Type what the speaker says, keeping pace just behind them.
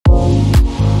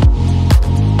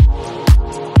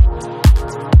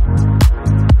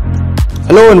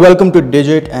Hello and welcome to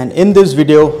Digit, and in this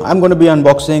video I'm going to be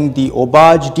unboxing the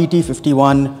Obage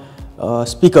DT51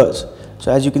 speakers.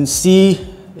 So as you can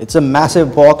see, it's a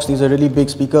massive box. These are really big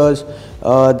speakers.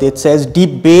 It says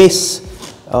deep bass,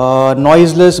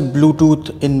 noiseless,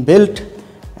 Bluetooth inbuilt,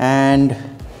 and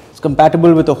it's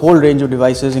compatible with a whole range of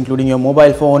devices including your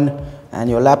mobile phone and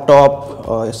your laptop,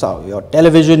 your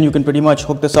television. You can pretty much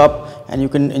hook this up and you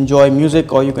can enjoy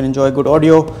music or you can enjoy good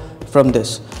audio from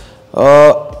this.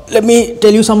 Let me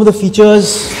tell you some of the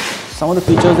features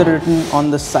that are written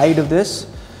on the side of this.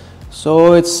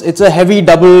 So it's a heavy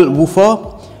double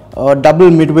woofer, double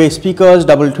midway speakers,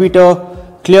 double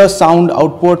tweeter, clear sound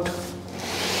output,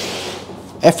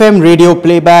 FM radio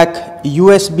playback,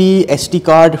 USB SD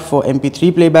card for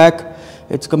MP3 playback.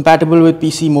 It's compatible with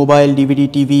PC, mobile, DVD,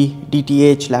 TV,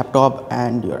 DTH, laptop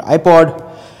and your iPod.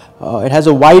 It has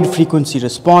a wide frequency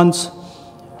response,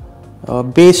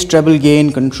 bass treble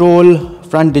gain control,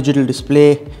 front digital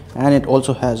display, and it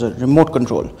also has a remote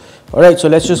control. Alright, so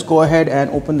let's just go ahead and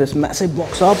open this massive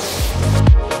box up.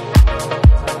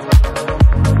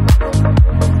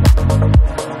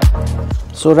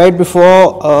 So right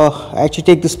before I actually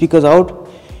take the speakers out,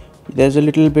 there's a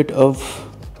little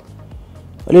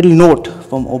note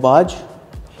from Obage.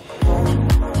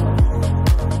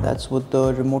 That's what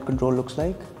the remote control looks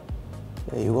like.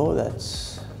 There you go,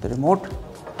 that's the remote.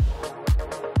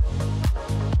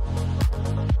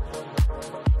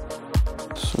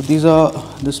 So these are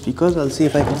the speakers. I'll see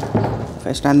if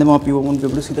I stand them up, you won't be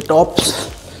able to see the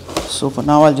tops. So for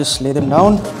now, I'll just lay them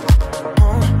down.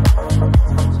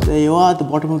 So there you are. At the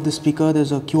bottom of the speaker,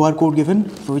 there's a QR code given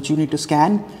for which you need to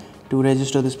scan to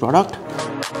register this product.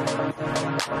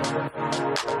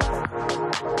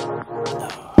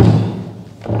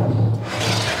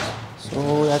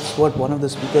 So that's what one of the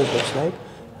speakers looks like.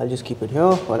 I'll just keep it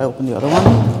here while I open the other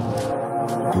one.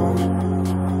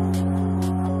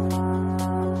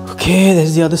 Okay,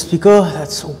 there's the other speaker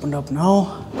that's opened up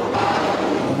now,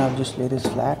 and I'll just lay this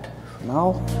flat for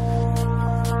now.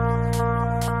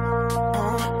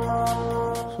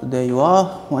 So there you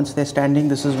are. Once they're standing,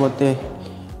 this is what they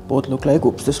both look like.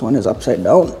 Oops, this one is upside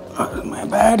down. My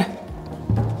bad.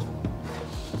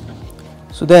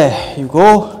 So there you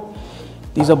go.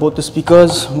 These are both the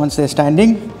speakers once they're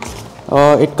standing.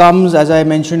 It comes, as I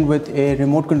mentioned, with a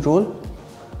remote control.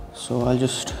 So I'll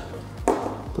just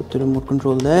put the remote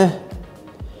control there,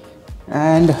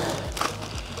 and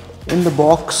in the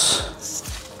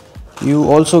box you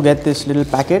also get this little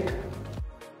packet.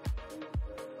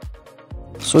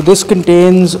 So this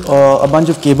contains a bunch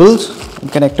of cables and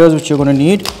connectors which you're going to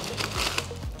need.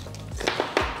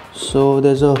 So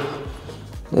there's a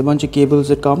bunch of cables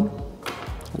that come.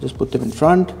 I'll just put them in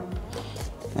front,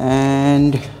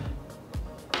 and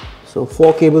so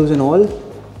 4 cables in all.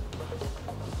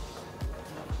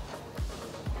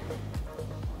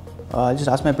 I'll just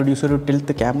ask my producer to tilt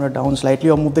the camera down slightly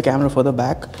or move the camera further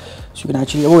back so you can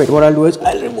actually, oh wait, what I'll do is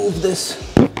I'll remove this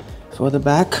further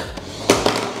back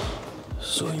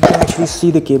so you can actually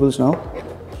see the cables now.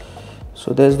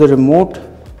 So there's the remote.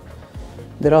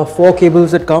 There are 4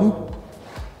 cables that come,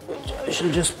 which I shall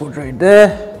just put right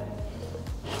there.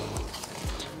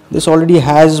 This already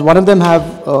has, one of them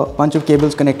have a bunch of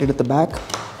cables connected at the back.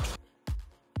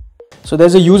 So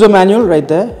there's a user manual right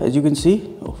there, as you can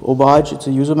see, of Obage. It's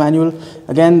a user manual.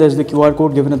 Again, there's the QR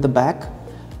code given at the back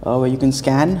where you can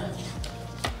scan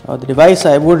the device.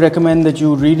 I would recommend that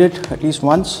you read it at least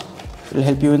once. It will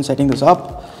help you in setting this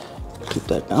up. Keep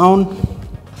that down.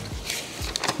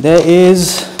 There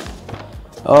is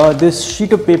this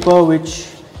sheet of paper which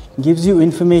gives you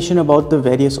information about the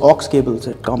various aux cables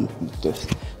that come with this.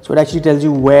 So it actually tells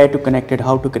you where to connect it,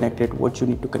 how to connect it, what you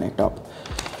need to connect up.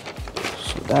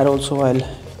 So that also I'll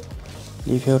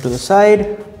leave here to the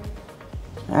side,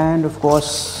 and of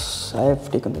course I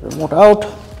have taken the remote out.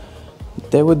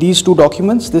 There were these 2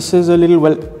 documents. This is a little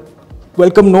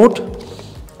welcome note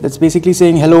that's basically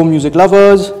saying hello music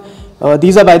lovers.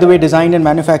 These are, by the way, designed and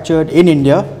manufactured in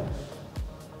India,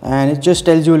 and it just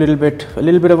tells you a little bit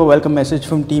of a welcome message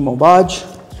from Team Obage.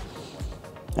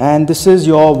 And this is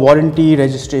your warranty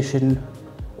registration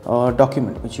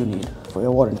document which you need for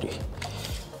your warranty.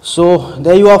 So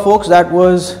there you are, folks. That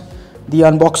was the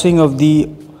unboxing of the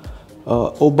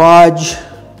Obage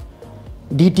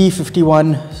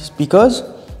DT51 speakers.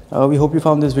 We hope you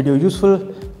found this video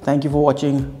useful. Thank you for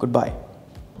watching. Goodbye.